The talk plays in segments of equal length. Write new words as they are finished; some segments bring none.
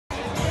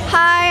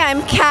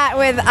I'm Cat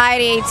with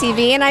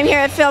IdeateTV, and I'm here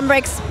at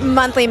FilmBreak's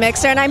monthly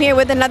mixer, and I'm here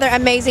with another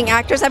amazing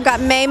actress. I've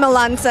got Mei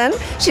Melancon.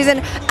 She's an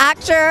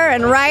actor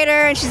and writer,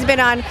 and she's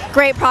been on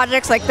great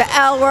projects like the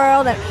L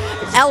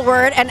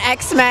Word and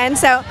X-Men.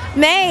 So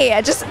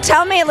Mei, just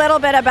tell me a little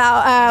bit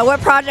about what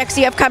projects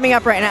you have coming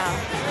up right now.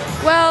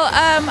 Well,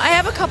 I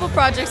have a couple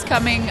projects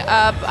coming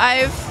up.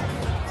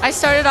 I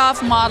started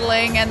off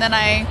modeling, and then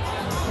I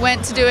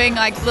went to doing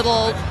like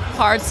little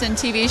parts in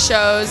TV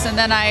shows, and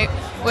then I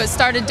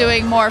started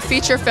doing more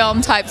feature film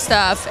type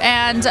stuff.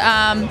 And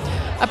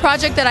a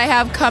project that I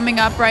have coming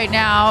up right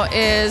now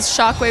is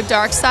Shockwave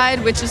Dark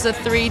Side, which is a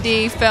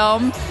 3D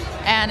film,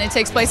 and it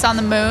takes place on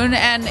the moon,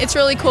 and it's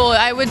really cool.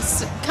 I would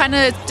kind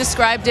of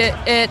described it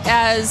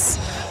as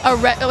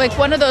like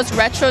one of those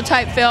retro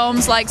type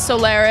films like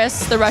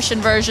Solaris, the Russian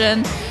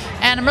version,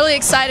 and I'm really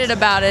excited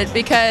about it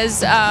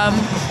because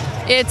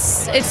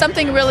it's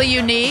something really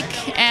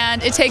unique,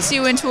 and it takes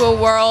you into a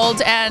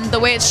world, and the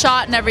way it's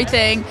shot and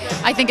everything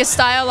I think is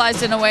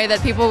stylized in a way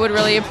that people would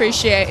really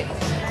appreciate.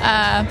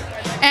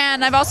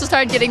 And I've also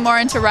started getting more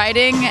into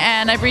writing,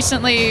 and I've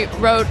recently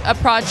wrote a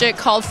project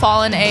called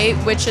Fallen 8,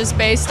 which is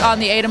based on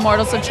the 8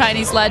 Immortals of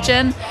Chinese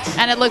legend,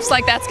 and it looks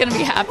like that's going to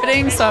be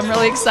happening, so I'm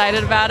really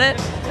excited about it.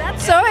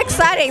 That's so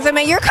exciting. So, I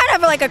mean, you're kind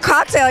of like a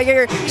cocktail.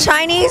 You're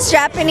Chinese,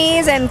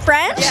 Japanese, and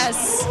French?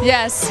 Yes,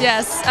 yes,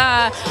 yes.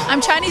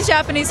 I'm Chinese,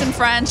 Japanese, and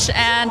French,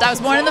 and I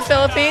was born in the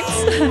Philippines.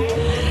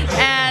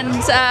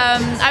 And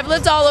I've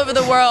lived all over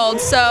the world,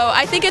 so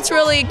I think it's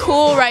really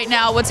cool right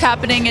now what's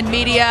happening in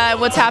media and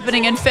what's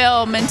happening in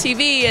film and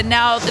TV and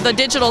now the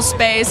digital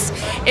space.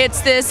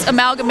 It's this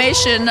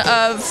amalgamation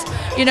of,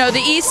 you know, the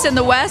East and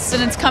the West,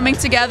 and it's coming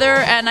together,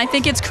 and I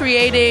think it's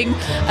creating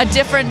a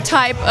different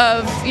type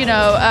of, you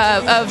know,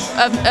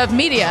 of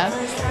media.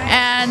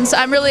 And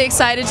I'm really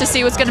excited to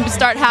see what's going to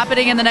start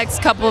happening in the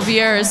next couple of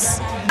years.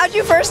 How'd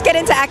you first get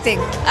into acting?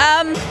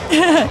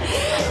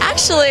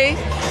 Actually,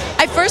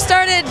 I first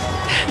started,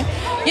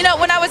 you know,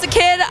 when I was a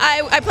kid,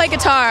 I played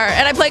guitar,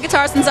 and I played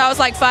guitar since I was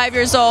like 5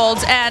 years old,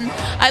 and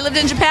I lived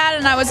in Japan,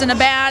 and I was in a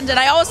band, and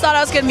I always thought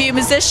I was going to be a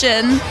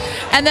musician,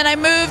 and then I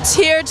moved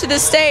here to the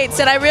States,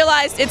 and I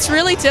realized it's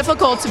really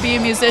difficult to be a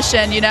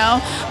musician, you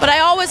know, but I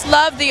always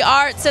loved the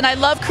arts, and I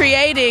love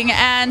creating,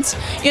 and,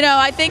 you know,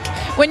 I think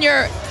when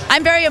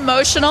I'm very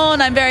emotional,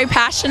 and I'm very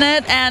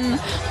passionate, and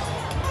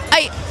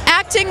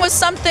acting was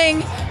something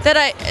that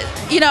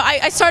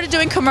I started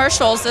doing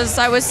commercials, as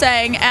I was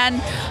saying,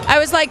 and I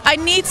was like, I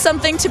need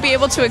something to be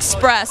able to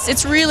express.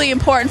 It's really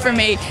important for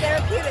me.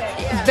 Therapeutic.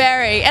 Yeah.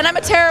 Very. And I'm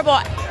a terrible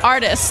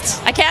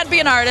artist. I can't be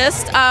an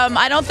artist.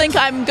 I don't think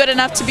I'm good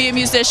enough to be a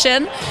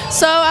musician.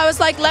 So I was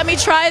like, let me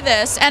try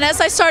this. And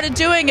as I started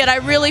doing it, I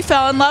really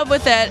fell in love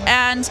with it.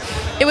 And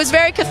it was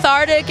very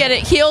cathartic, and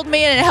it healed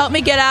me, and it helped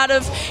me get out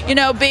of, you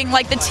know, being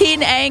like the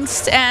teen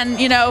angst and,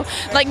 you know,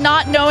 like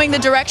not knowing the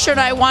direction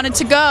I wanted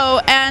to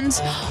go. And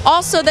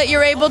also that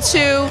you're able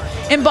to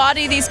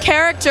embody these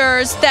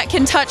characters that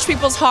can touch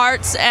people's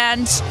hearts,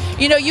 and,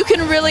 you know, you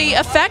can really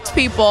affect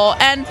people.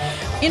 And,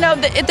 you know,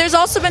 there's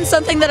also been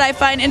something that I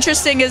find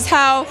interesting is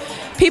how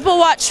people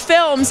watch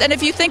films, and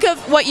if you think of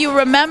what you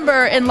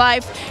remember in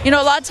life, you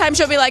know, a lot of times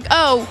you'll be like,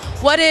 oh,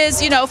 what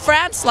is, you know,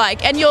 France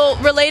like? And you'll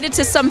relate it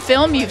to some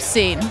film you've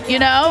seen, you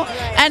know?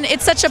 And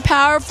it's such a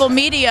powerful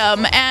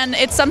medium, and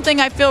it's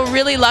something I feel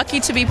really lucky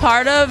to be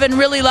part of, and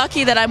really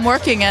lucky that I'm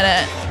working in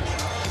it.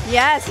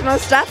 Yes,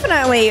 most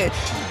definitely.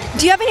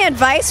 Do you have any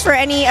advice for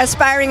any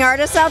aspiring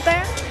artists out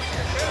there?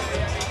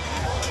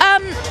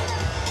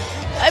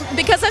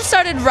 Because I've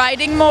started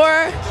writing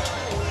more,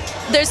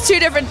 there's two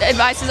different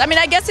advices. I mean,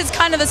 I guess it's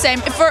kind of the same.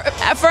 For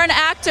an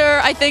actor,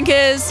 I think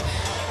is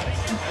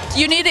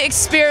you need to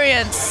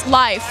experience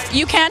life.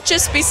 You can't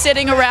just be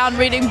sitting around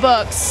reading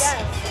books.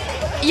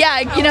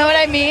 Yeah, you know what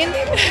I mean?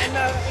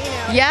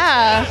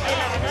 Yeah.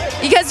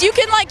 Because you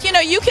can, like, you know,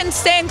 you can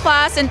stay in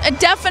class and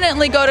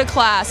definitely go to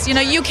class. You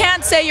know, you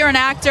can't say you're an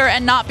actor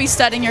and not be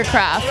studying your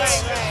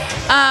craft.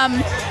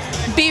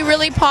 Be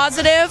really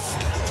positive.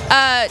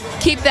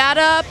 Keep that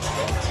up.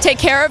 Take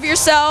care of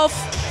yourself.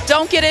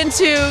 Don't get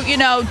into, you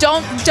know,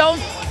 don't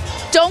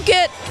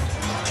get,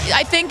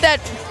 I think that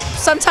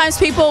sometimes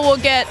people will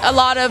get a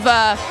lot of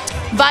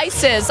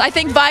vices. I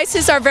think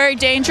vices are very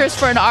dangerous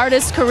for an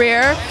artist's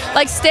career.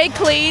 Like, stay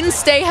clean,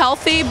 stay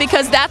healthy,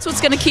 because that's what's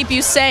going to keep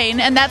you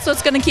sane, and that's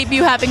what's going to keep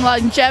you having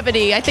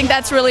longevity. I think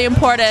that's really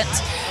important.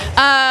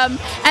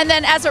 And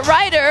then as a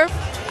writer,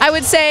 I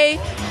would say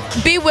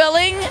be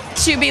willing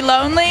to be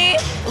lonely,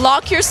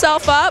 lock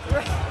yourself up,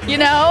 you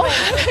know?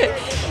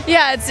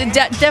 Yeah, it's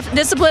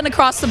discipline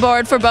across the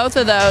board for both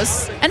of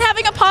those. And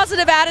having a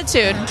positive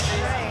attitude.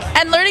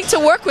 And learning to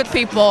work with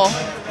people.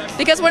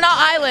 Because we're not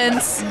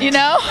islands, you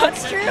know?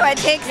 That's true. It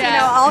takes, you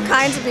know, all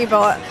kinds of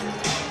people.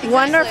 Exactly.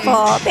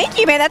 Wonderful. Thank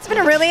you, Mei. That's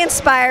been really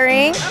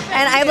inspiring.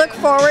 And I look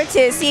forward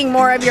to seeing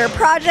more of your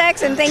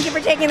projects. And thank you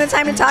for taking the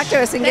time to talk to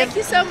us and Thank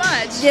you so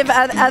much. Give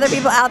other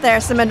people out there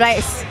some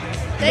advice.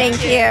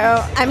 Thank you.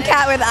 I'm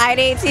Kat with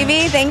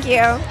IdeateTV. Thank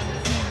you.